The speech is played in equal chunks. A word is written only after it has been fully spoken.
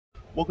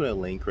Welcome to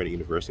Layn Credit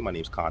University. My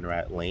name is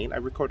Conrad Layn. I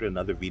recorded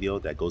another video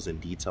that goes in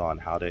detail on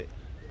how to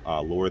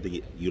lower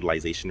the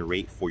utilization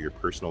rate for your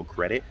personal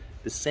credit.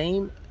 The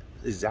same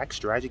exact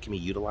strategy can be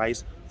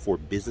utilized for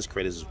business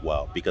credits as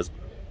well, because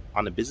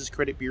on the business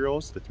credit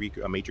bureaus, the three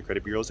major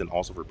credit bureaus, and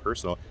also for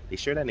personal, they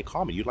share that in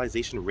common.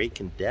 Utilization rate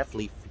can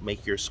definitely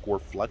make your score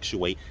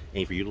fluctuate,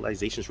 and if your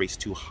utilization rate's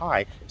too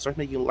high, it starts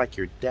making you look like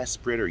you're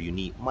desperate or you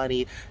need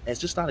money, and it's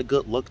just not a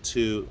good look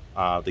to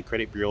the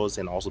credit bureaus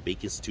and also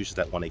banking institutions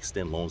that want to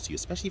extend loans to you,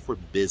 especially for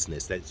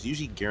business. That's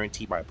usually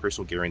guaranteed by a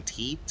personal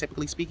guarantee,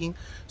 typically speaking.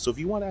 So if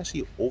you want to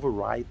actually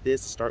override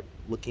this, start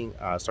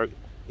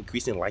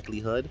increasing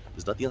likelihood.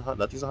 Nothing's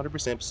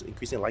 100%.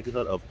 Increasing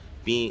likelihood of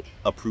being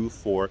approved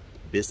for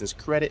business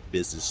credit,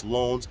 business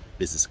loans,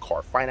 business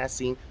car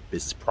financing,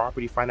 business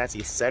property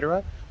financing,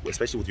 etc.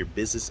 Especially with your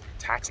business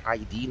tax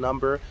ID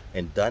number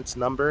and DUNS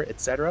number,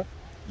 etc.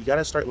 You got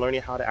to start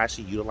learning how to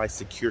actually utilize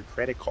secure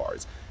credit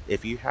cards.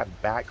 If you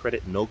have bad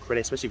credit, no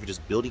credit, especially if you're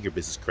just building your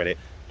business credit,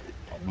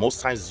 most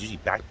times it's usually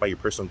backed by your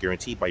personal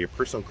guarantee, by your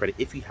personal credit.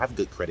 If you have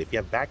good credit, if you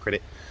have bad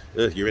credit,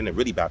 you're in a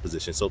really bad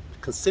position. So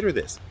consider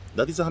this.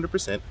 Nothing's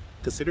 100%.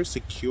 Consider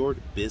secured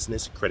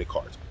business credit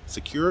cards.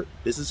 Secure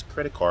business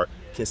credit card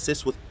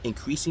consists with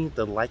increasing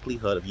the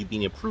likelihood of you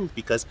being approved,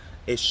 because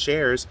it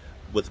shares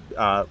with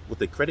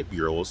the credit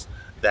bureaus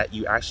that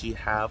you actually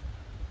have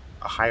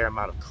a higher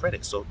amount of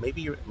credit. So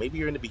maybe you're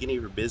in the beginning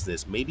of your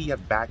business. Maybe you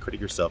have bad credit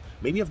yourself.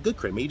 Maybe you have good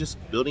credit. Maybe you're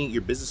just building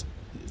your business,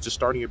 just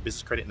starting your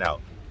business credit now.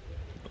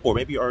 Or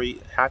maybe you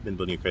already have been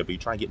building your credit, but you're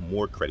trying to get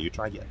more credit. You're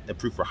trying to get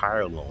approved for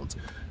higher loans.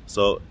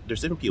 So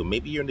there's different people.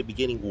 Maybe you're in the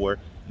beginning where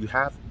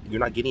you're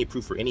not getting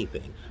approved for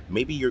anything.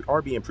 Maybe you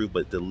are being approved,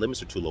 but the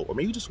limits are too low. Or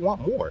maybe you just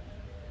want more.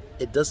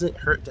 It doesn't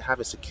hurt to have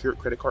a secured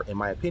credit card, in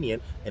my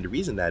opinion. And the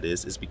reason that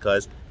is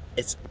because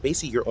it's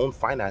basically your own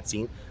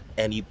financing,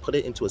 and you put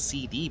it into a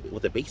CD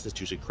with a banking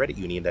institution, credit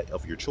union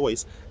of your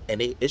choice, and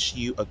they issue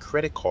you a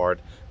credit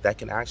card that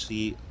can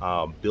actually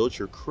build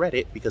your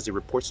credit, because it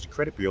reports to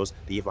credit bureaus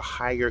that you have a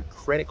higher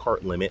credit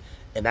card limit,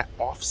 and that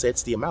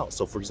offsets the amount.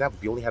 So for example,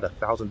 if you only had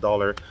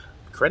 $1,000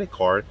 credit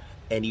card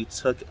and you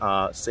took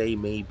say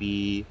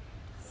maybe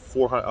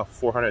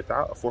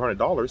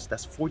 $400,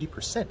 that's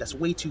 40%. That's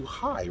way too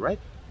high, right?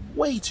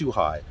 Way too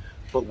high.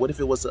 But what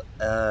if it was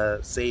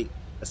say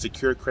a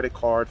secured credit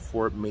card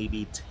for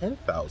maybe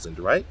 10,000,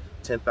 right?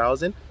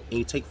 10,000, and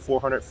you take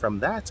 400 from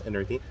that and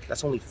everything,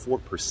 that's only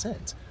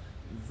 4%.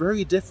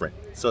 Very different.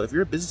 So if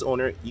you're a business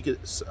owner, you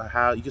could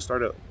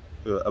start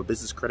a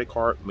business credit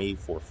card made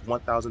for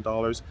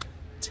 $1,000,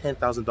 $10,000,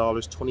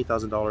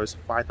 $20,000,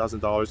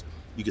 $5,000.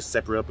 You can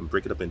separate up and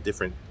break it up in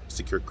different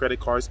secured credit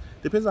cards.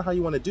 Depends on how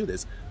you want to do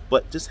this.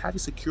 But just having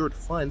secured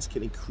funds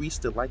can increase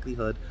the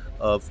likelihood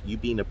of you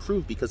being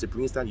approved, because it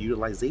brings down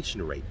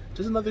utilization rate.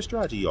 Just another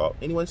strategy, y'all.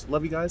 Anyways,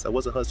 love you guys. I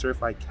was a HUD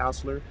certified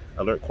counselor.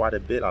 I learned quite a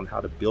bit on how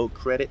to build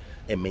credit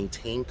and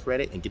maintain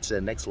credit and get to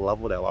the next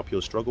level that a lot of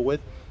people struggle with.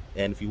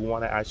 And if you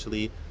want to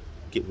actually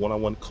get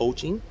one-on-one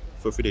coaching,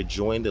 feel free to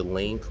join the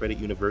Layn Credit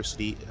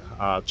University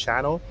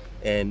channel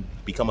and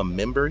become a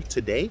member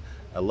today.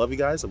 I love you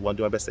guys. I want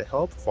to do my best to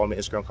help. Follow me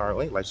on Instagram, Conrad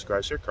Layn. Like,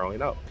 subscribe, share. Conrad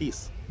Layn out.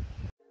 Peace.